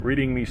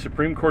Reading the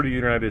Supreme Court of the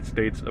United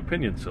States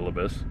opinion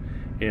syllabus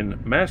in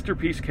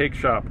Masterpiece Cake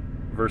Shop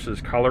versus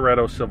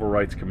Colorado Civil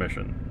Rights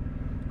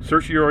Commission.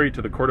 Certiorari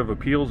to the Court of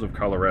Appeals of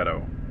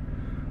Colorado.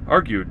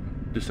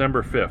 Argued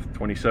December 5th,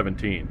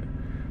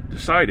 2017.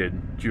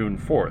 Decided June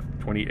 4th,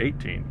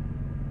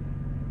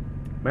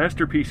 2018.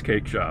 Masterpiece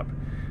Cake Shop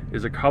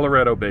is a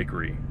Colorado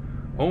bakery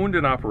owned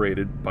and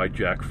operated by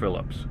Jack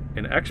Phillips,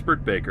 an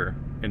expert baker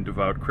and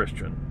devout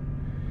Christian.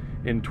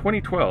 In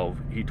 2012,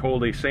 he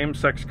told a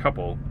same-sex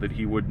couple that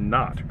he would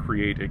not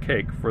create a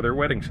cake for their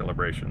wedding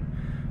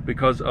celebration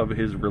because of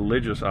his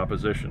religious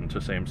opposition to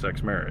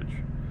same-sex marriage.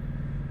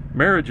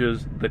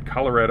 Marriages that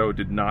Colorado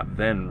did not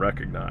then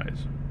recognize,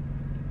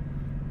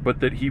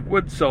 but that he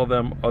would sell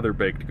them other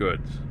baked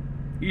goods,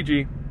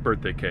 e.g.,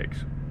 birthday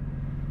cakes.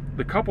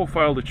 The couple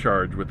filed a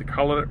charge with the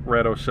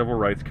Colorado Civil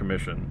Rights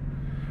Commission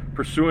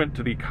pursuant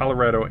to the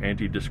Colorado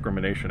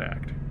Anti-Discrimination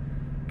Act,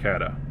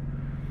 CADA,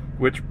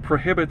 which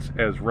prohibits,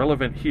 as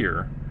relevant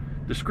here,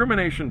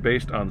 discrimination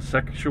based on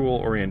sexual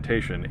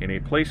orientation in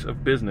a place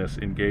of business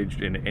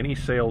engaged in any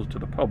sales to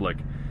the public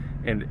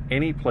and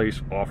any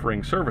place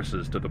offering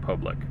services to the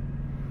public.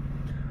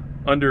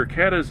 Under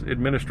CADA's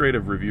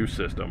administrative review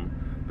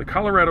system, the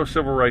Colorado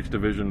Civil Rights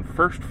Division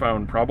first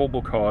found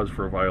probable cause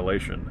for a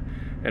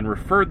violation and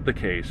referred the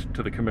case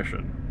to the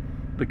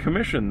Commission. The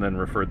Commission then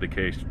referred the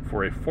case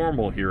for a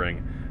formal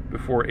hearing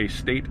before a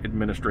state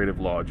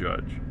administrative law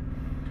judge,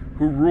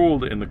 who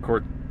ruled in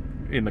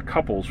the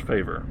couple's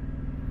favor.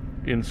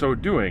 In so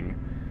doing,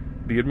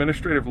 the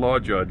administrative law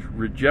judge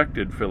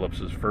rejected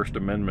Phillips's First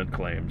Amendment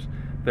claims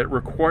that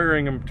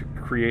requiring him to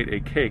create a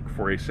cake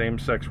for a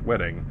same-sex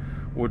wedding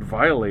would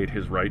violate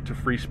his right to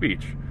free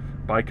speech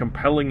by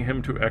compelling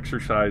him to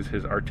exercise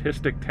his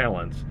artistic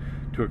talents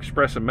to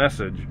express a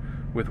message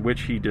with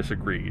which he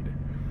disagreed,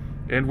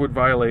 and would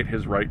violate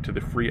his right to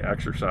the free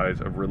exercise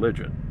of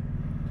religion.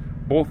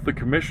 Both the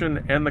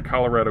Commission and the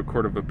Colorado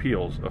Court of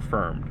Appeals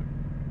affirmed.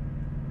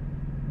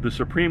 The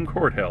Supreme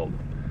Court held,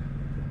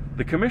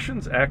 the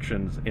Commission's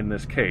actions in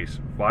this case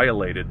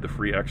violated the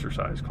Free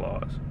Exercise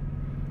Clause.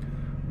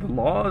 The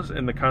laws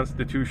and the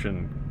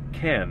Constitution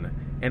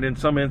can, and in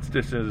some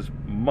instances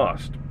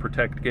must,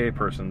 protect gay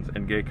persons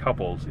and gay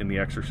couples in the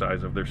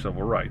exercise of their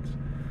civil rights.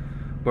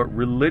 But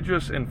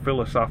religious and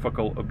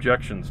philosophical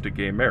objections to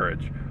gay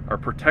marriage are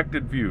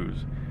protected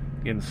views,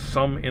 in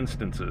some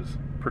instances,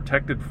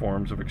 protected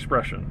forms of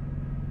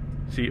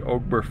expression. See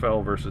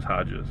Obergefell v.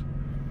 Hodges.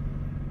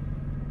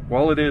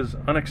 While it is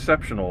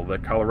unexceptional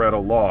that Colorado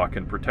law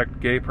can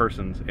protect gay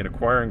persons in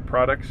acquiring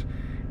products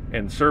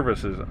and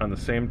services on the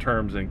same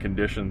terms and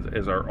conditions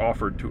as are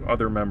offered to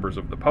other members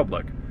of the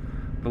public,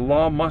 the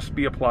law must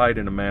be applied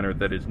in a manner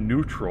that is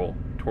neutral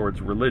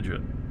towards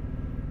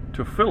religion.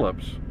 To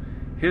Phillips,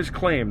 his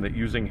claim that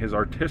using his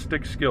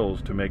artistic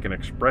skills to make an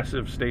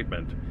expressive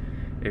statement,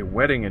 a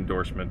wedding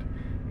endorsement,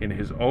 in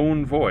his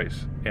own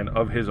voice and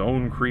of his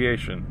own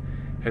creation,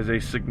 has a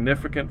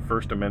significant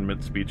First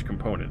Amendment speech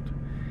component,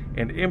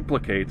 and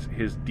implicates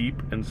his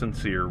deep and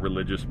sincere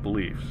religious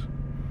beliefs.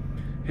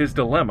 His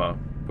dilemma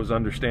was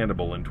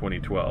understandable in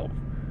 2012,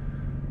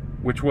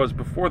 which was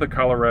before the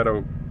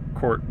Colorado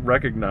court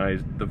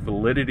recognized the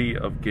validity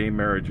of gay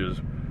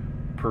marriages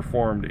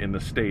performed in the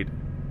state,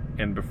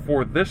 and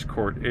before this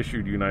court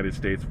issued United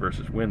States v.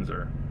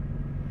 Windsor,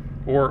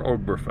 or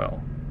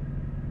Obergefell.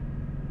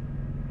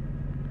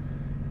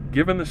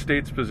 Given the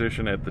state's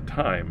position at the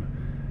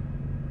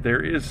time,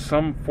 there is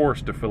some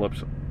force to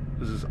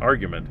Phillips's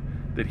argument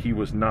that he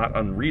was not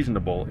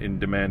unreasonable in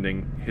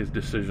demanding his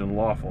decision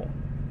lawful.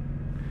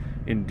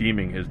 In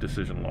deeming his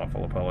decision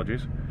lawful,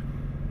 apologies.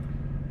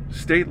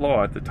 State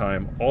law at the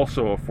time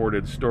also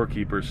afforded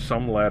storekeepers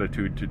some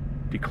latitude to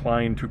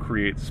decline to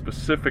create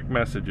specific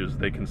messages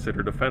they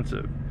considered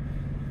offensive.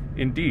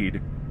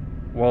 Indeed,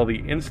 while the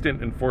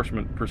instant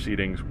enforcement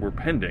proceedings were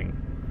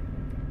pending,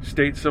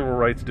 State Civil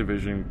Rights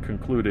Division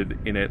concluded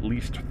in at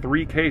least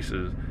 3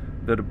 cases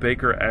that a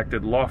baker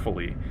acted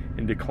lawfully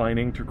in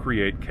declining to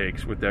create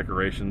cakes with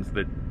decorations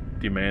that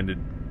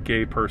demanded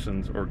gay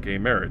persons or gay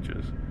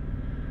marriages.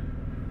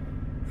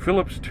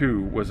 Phillips,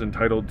 too, was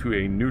entitled to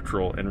a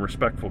neutral and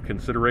respectful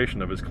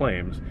consideration of his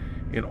claims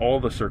in all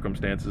the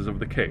circumstances of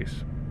the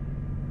case.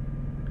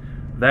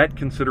 That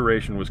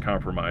consideration was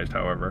compromised,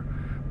 however,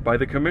 by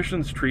the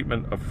Commission's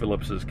treatment of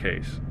Phillips's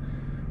case,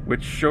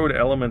 which showed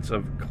elements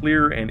of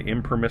clear and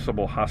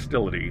impermissible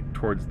hostility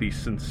towards the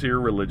sincere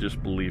religious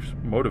beliefs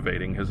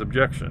motivating his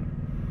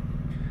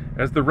objection.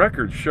 As the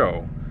records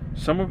show,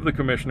 some of the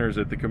commissioners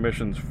at the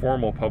Commission's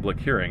formal public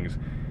hearings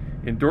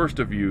endorsed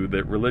a view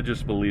that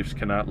religious beliefs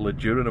cannot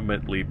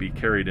legitimately be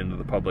carried into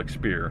the public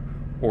sphere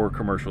or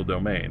commercial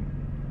domain.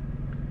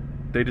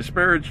 They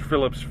disparaged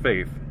Phillips'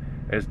 faith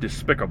as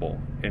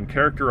despicable and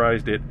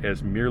characterized it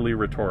as merely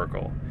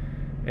rhetorical,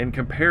 and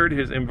compared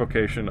his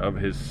invocation of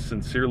his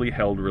sincerely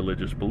held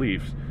religious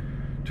beliefs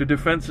to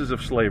defenses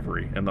of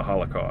slavery and the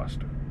Holocaust.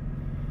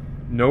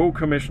 No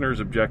commissioners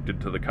objected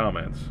to the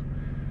comments,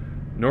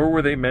 nor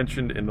were they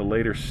mentioned in the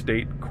later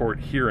state court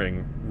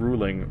hearing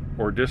ruling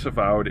or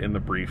disavowed in the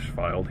briefs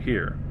filed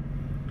here.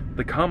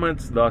 The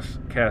comments thus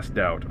cast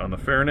doubt on the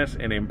fairness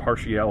and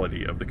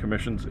impartiality of the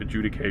Commission's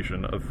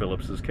adjudication of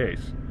Phillips's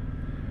case.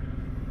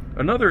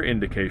 Another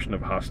indication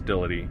of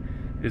hostility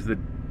is the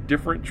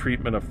different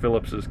treatment of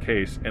Phillips's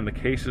case and the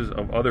cases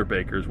of other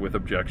bakers with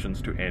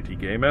objections to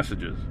anti-gay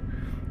messages,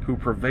 who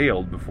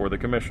prevailed before the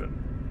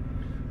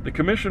Commission. The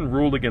Commission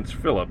ruled against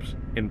Phillips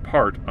in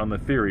part on the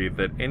theory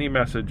that any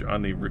message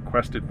on the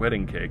requested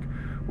wedding cake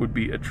would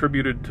be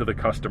attributed to the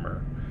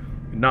customer,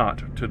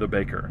 not to the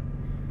baker.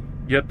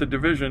 Yet the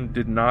division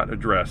did not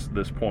address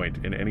this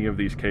point in any of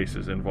these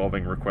cases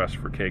involving requests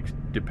for cakes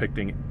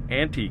depicting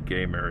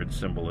anti-gay marriage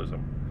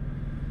symbolism.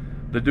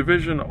 The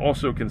division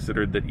also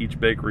considered that each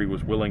bakery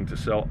was willing to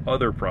sell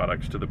other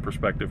products to the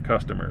prospective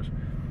customers,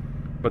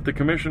 but the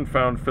Commission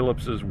found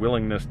Phillips's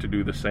willingness to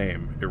do the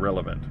same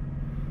irrelevant.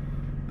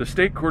 The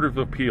State Court of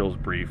Appeals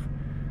brief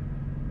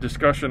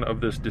discussion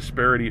of this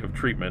disparity of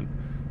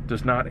treatment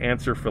does not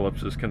answer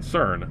Phillips's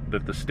concern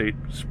that the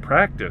state's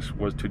practice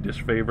was to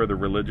disfavor the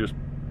religious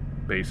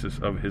basis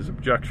of his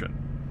objection.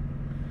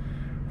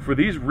 For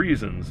these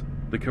reasons,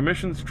 the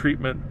Commission's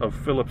treatment of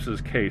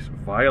Phillips's case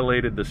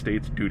violated the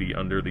state's duty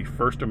under the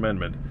First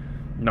Amendment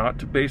not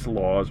to base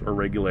laws or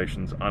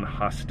regulations on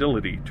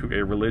hostility to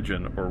a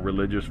religion or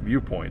religious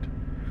viewpoint.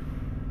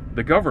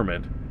 The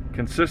government,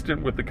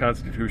 consistent with the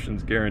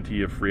Constitution's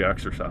guarantee of free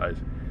exercise,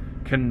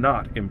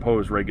 cannot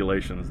impose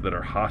regulations that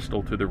are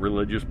hostile to the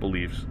religious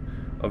beliefs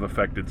of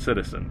affected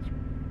citizens,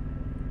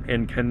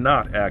 and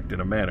cannot act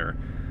in a manner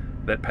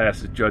that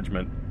passes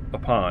judgment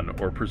upon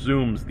or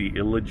presumes the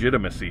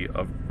illegitimacy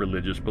of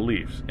religious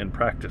beliefs and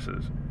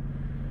practices.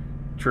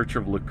 Church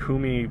of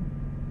Lukumi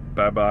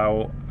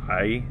Babau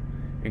Ai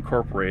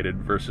Incorporated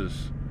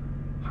versus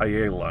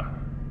Hyala.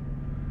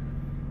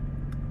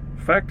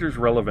 Factors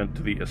relevant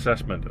to the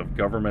assessment of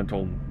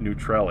governmental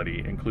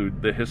neutrality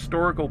include the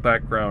historical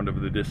background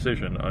of the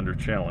decision under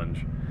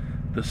challenge,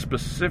 the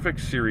specific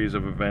series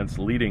of events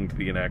leading to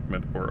the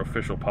enactment or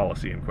official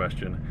policy in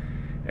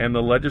question, and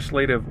the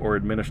legislative or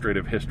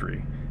administrative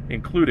history,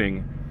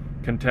 including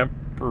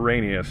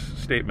contemporaneous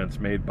statements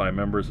made by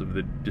members of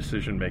the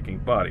decision-making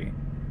body.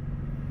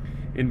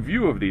 In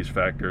view of these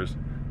factors,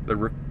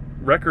 the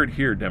record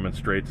here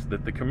demonstrates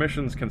that the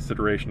Commission's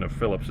consideration of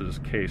Phillips's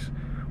case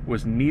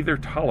was neither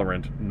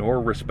tolerant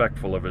nor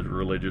respectful of his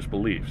religious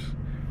beliefs.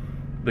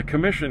 The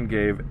Commission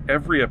gave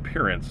every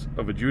appearance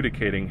of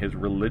adjudicating his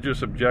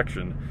religious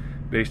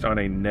objection based on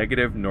a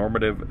negative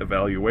normative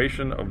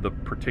evaluation of the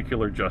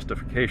particular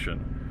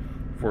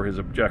justification for his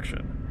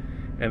objection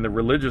and the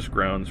religious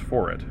grounds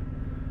for it.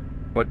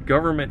 But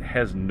government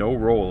has no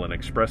role in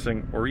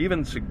expressing or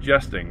even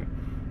suggesting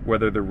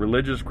whether the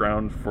religious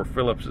ground for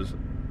Phillips's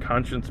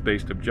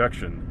conscience-based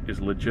objection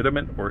is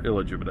legitimate or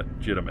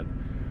illegitimate.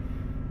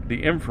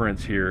 The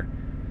inference here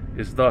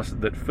is thus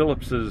that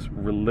Phillips's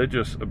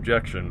religious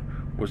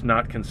objection was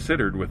not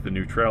considered with the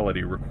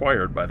neutrality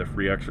required by the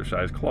Free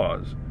Exercise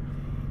Clause.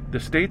 The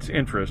state's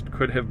interest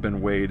could have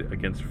been weighed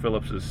against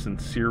Phillips's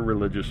sincere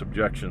religious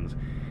objections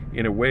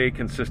in a way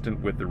consistent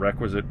with the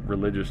requisite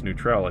religious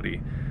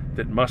neutrality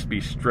that must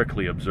be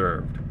strictly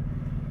observed.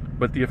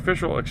 But the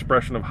official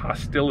expression of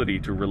hostility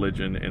to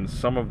religion in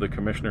some of the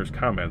Commissioner's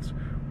comments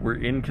were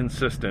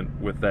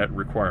inconsistent with that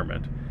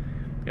requirement,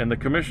 and the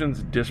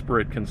Commission's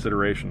disparate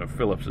consideration of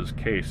Phillips's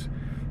case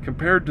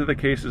compared to the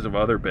cases of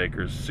other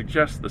bakers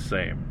suggests the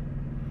same.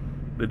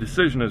 The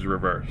decision is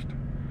reversed.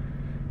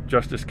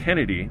 Justice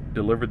Kennedy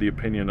delivered the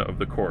opinion of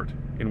the court,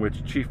 in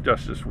which Chief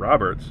Justice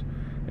Roberts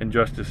and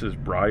Justices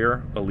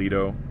Breyer,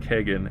 Alito,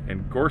 Kagan,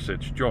 and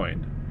Gorsuch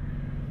joined.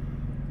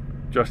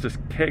 Justice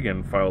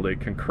Kagan filed a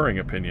concurring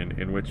opinion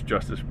in which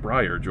Justice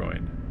Breyer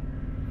joined.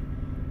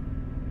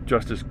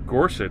 Justice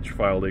Gorsuch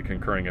filed a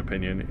concurring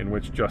opinion in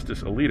which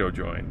Justice Alito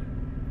joined.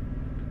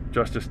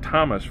 Justice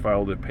Thomas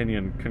filed an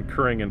opinion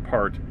concurring in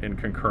part and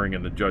concurring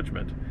in the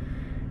judgment,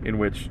 in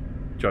which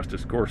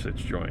Justice Gorsuch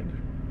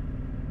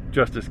joined.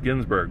 Justice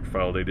Ginsburg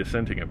filed a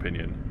dissenting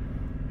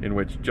opinion, in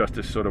which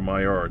Justice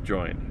Sotomayor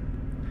joined.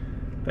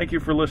 Thank you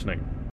for listening.